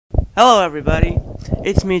Hello everybody,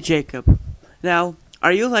 it's me Jacob. Now,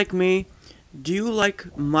 are you like me? Do you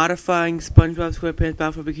like modifying SpongeBob SquarePants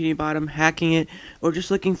Battle for Bikini Bottom, hacking it, or just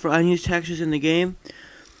looking for unused textures in the game?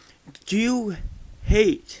 Do you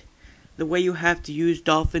hate the way you have to use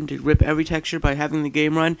Dolphin to rip every texture by having the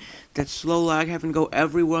game run? That slow lag, having to go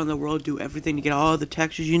everywhere in the world, do everything to get all the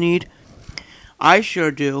textures you need? I sure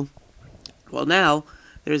do. Well now,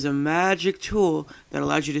 there's a magic tool that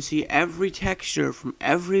allows you to see every texture from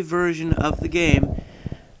every version of the game.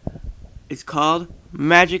 It's called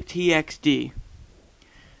Magic.TXD.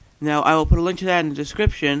 Now, I will put a link to that in the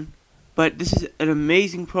description, but this is an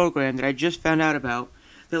amazing program that I just found out about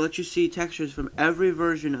that lets you see textures from every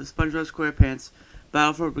version of SpongeBob SquarePants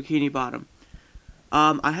Battle for Bikini Bottom.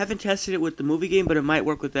 I haven't tested it with the movie game, but it might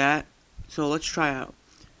work with that, so let's try out.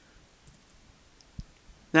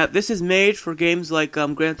 Now, this is made for games like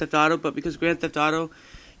Grand Theft Auto, but because Grand Theft Auto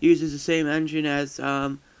uses the same engine as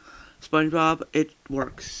SpongeBob, it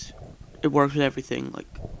works. It works with everything. Like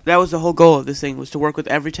that was the whole goal of this thing, was to work with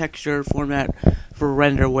every texture format for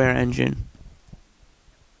renderware engine.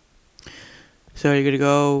 So you're going to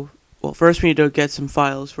go, well, first we need to get some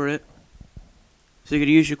files for it. So you're going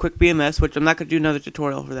to use your quick BMS, which I'm not going to do another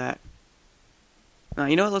tutorial for that. Now,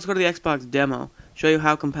 you know what? Let's go to the Xbox demo, show you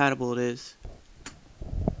how compatible it is.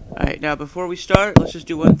 Alright, now before we start, let's just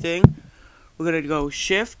do one thing. We're going to go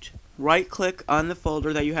Shift, right-click on the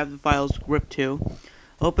folder that you have the files ripped to.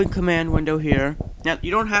 Open command window here. Now,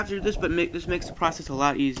 you don't have to do this, but this makes the process a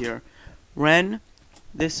lot easier. Ren,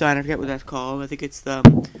 this sign, I forget what that's called. I think it's the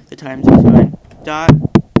times sign. Dot,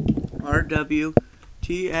 RW,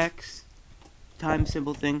 TX, time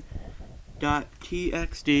symbol thing, dot,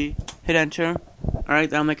 TXD. Hit enter. Alright,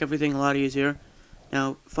 that'll make everything a lot easier.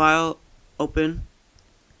 Now, file, open.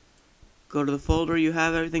 Go to the folder you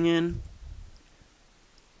have everything in.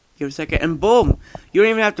 Give it a second, and boom! You don't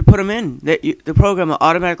even have to put them in. The program will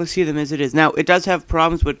automatically see them as it is. Now, it does have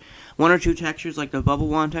problems with one or two textures, like the bubble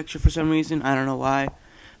wand texture for some reason. I don't know why.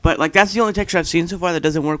 But, like, that's the only texture I've seen so far that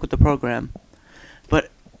doesn't work with the program. But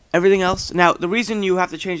everything else... Now, the reason you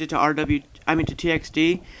have to change it to to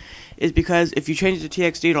TXD is because if you change it to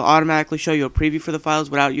TXD, it'll automatically show you a preview for the files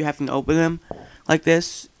without you having to open them like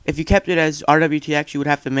this. If you kept it as RWTX, you would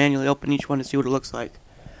have to manually open each one to see what it looks like.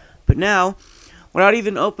 But now, without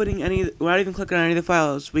even clicking on any of the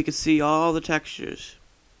files, we can see all the textures.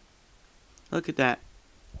 Look at that.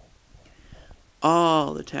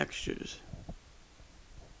 All the textures.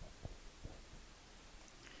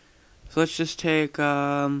 So let's just take,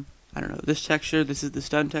 I don't know, this texture. This is the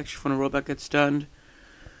stun texture when a robot gets stunned.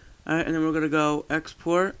 Alright, and then we're going to go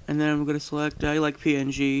export, and then we're going to select, I like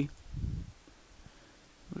PNG.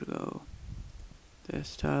 We're going to go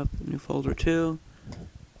desktop, new folder 2,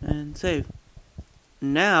 and save.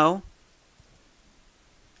 Now,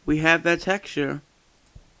 we have that texture.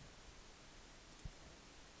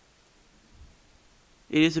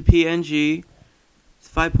 It is a PNG. It's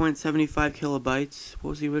 5.75 kilobytes.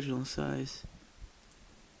 What was the original size?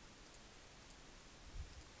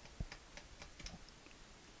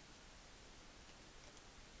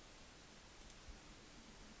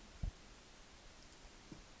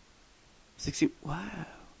 Wow.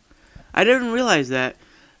 I didn't realize that.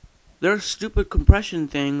 Their stupid compression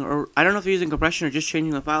thing, or I don't know if they're using compression or just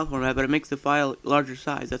changing the file format, but it makes the file larger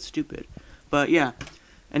size. That's stupid. But yeah.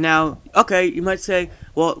 And now, okay, you might say,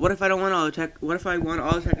 well, what if I don't want all the what if I want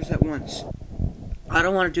all the textures at once? I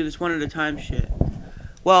don't want to do this one at a time shit.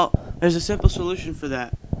 Well, there's a simple solution for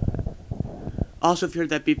that. Also, if you heard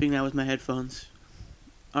that beeping, that was my headphones.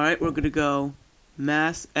 Alright, we're gonna go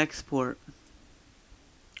mass export.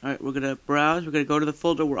 Alright, we're gonna browse, we're gonna go to the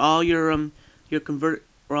folder where all your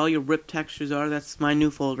ripped textures are. That's my new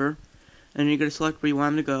folder. And you're gonna select where you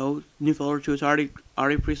want them to go. New folder 2 is already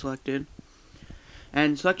pre-selected.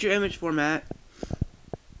 And select your image format.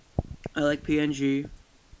 I like PNG.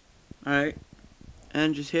 Alright.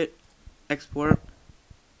 And just hit export.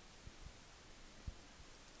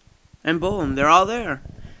 And boom, they're all there.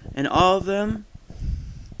 And all of them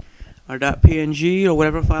are .png or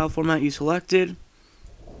whatever file format you selected.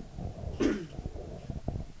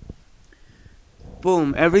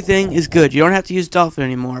 Boom, everything is good. You don't have to use Dolphin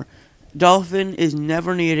anymore. Dolphin is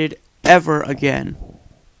never needed ever again.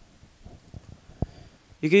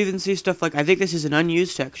 You can even see stuff like, I think this is an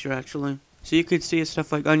unused texture actually. So you could see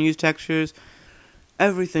stuff like unused textures,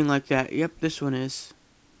 everything like that. Yep, this one is.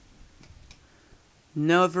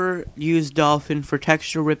 Never use Dolphin for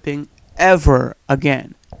texture ripping ever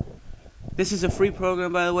again. This is a free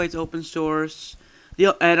program, by the way. It's open source.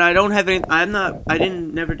 And I don't have any.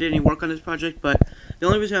 Never did any work on this project, but The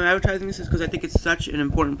only reason I'm advertising this is because I think it's such an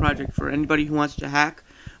important project for anybody who wants to hack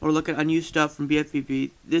or look at unused stuff from BFBB.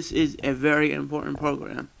 This is a very important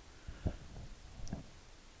program.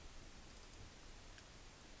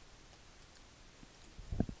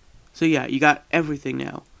 So yeah, you got everything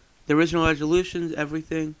now. The original resolutions,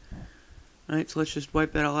 everything. Alright, so let's just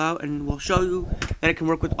wipe that all out, and we'll show you that it can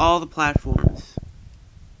work with all the platforms.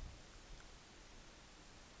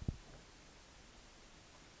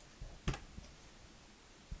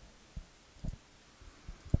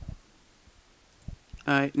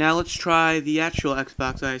 Alright, now let's try the actual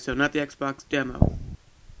Xbox ISO, not the Xbox demo.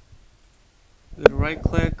 Go to right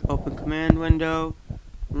click, open command window,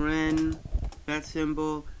 ren, that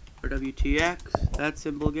symbol, or WTX, that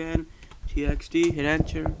symbol again, TXD, hit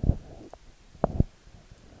enter.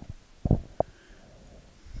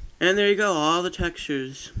 And there you go, all the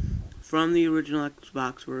textures from the original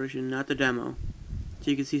Xbox version, not the demo.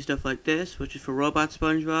 So you can see stuff like this, which is for Robot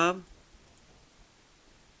SpongeBob.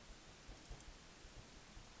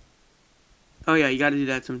 Oh yeah, you gotta do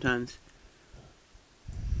that sometimes.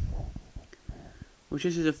 Which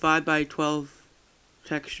this is a 5x12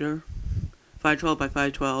 texture. 512 by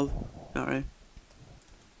 512. Alright.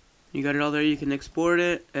 You got it all there. You can export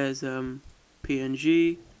it as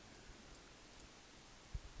PNG.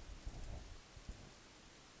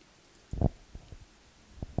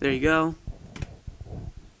 There you go.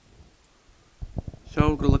 So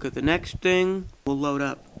we're gonna look at the next thing. We'll load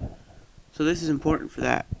up. So this is important for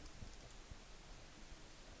that.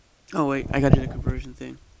 Oh wait, I gotta do the conversion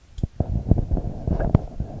thing.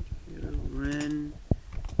 Ren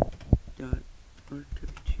dot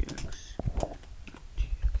RWTX.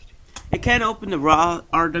 It can open the raw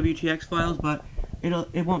RWTX files, but it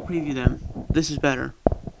won't preview them. This is better.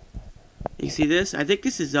 You see this? I think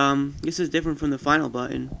this is different from the final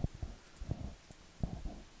button.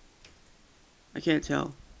 I can't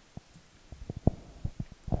tell.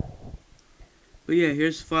 But yeah,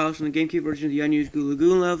 here's the files from the GameCube version of the unused Goo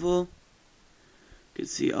Lagoon level. You can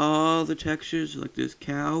see all the textures, like this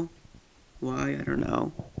cow. Why? I don't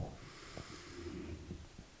know.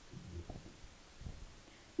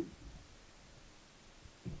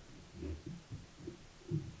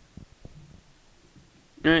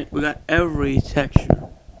 Alright, we got every texture.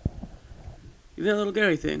 Even that little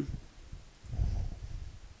Gary thing.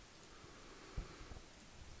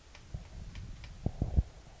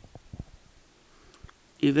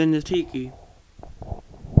 Even the tiki.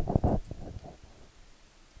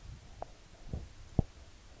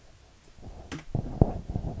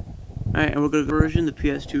 Alright, and we're going to version, the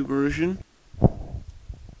PS2 version.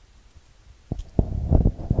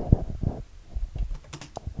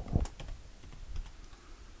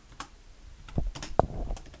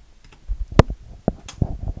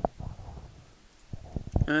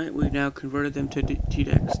 Alright, we've now converted them to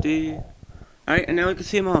TXD. Alright, and now we can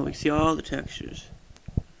see them all. We can see all the textures.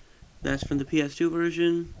 That's from the PS2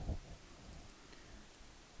 version.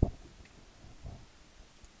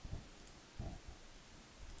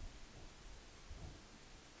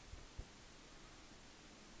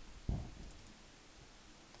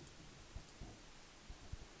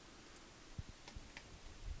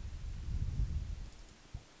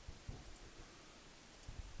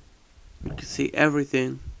 You can see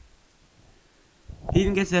everything. It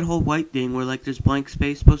even gets that whole white thing where like there's blank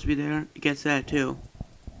space supposed to be there. It gets that too.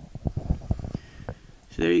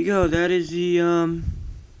 So there you go. That is the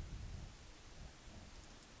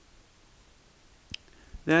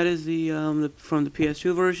from the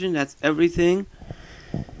PS2 version. That's everything.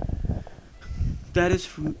 That is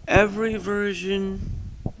from every version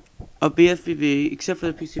of BFBB except for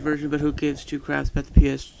the PC version. But who gives two craps about the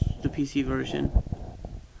PC version?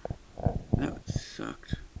 That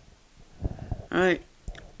sucked. Alright.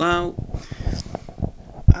 Well,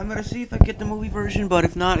 I'm gonna see if I get the movie version, but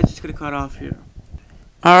if not, it's just gonna cut off here.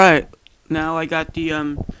 Alright, now I got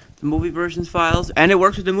the movie versions files, and it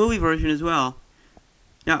works with the movie version as well.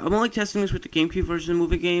 Now, I'm only testing this with the GameCube version of the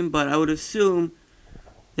movie game, but I would assume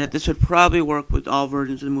that this would probably work with all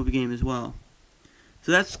versions of the movie game as well.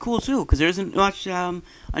 So that's cool too, because there isn't much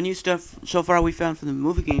new stuff so far we found from the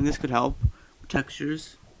movie game. This could help with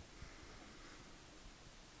textures.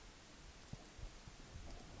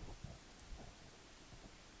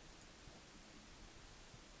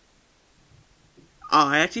 Oh,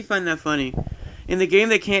 I actually find that funny. In the game,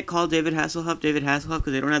 they can't call David Hasselhoff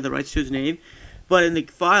because they don't have the rights to his name. But in the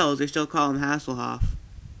files, they still call him Hasselhoff.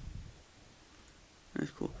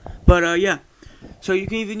 That's cool. But, yeah. So you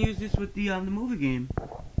can even use this with the movie game.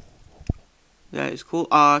 That is cool.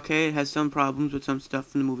 Okay, it has some problems with some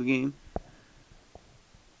stuff in the movie game.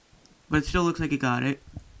 But it still looks like it got it.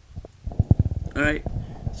 Alright,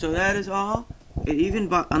 so that is all. It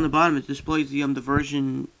even on the bottom it displays the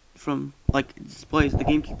version from, like, it displays the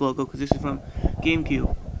GameCube logo because this is from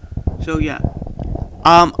GameCube. So yeah,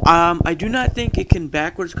 I do not think it can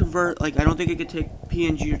backwards convert. Like, I don't think it could take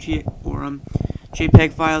PNG or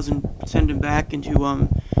JPEG files and send them back into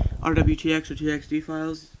RWTX or TXD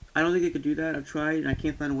files. I don't think it could do that. I've tried and I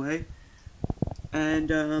can't find a way.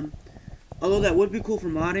 And although that would be cool for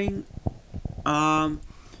modding,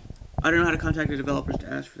 I don't know how to contact the developers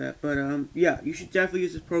to ask for that, but yeah, you should definitely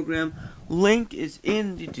use this program. Link is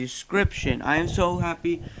in the description. I am so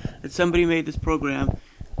happy that somebody made this program.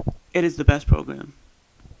 It is the best program.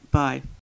 Bye.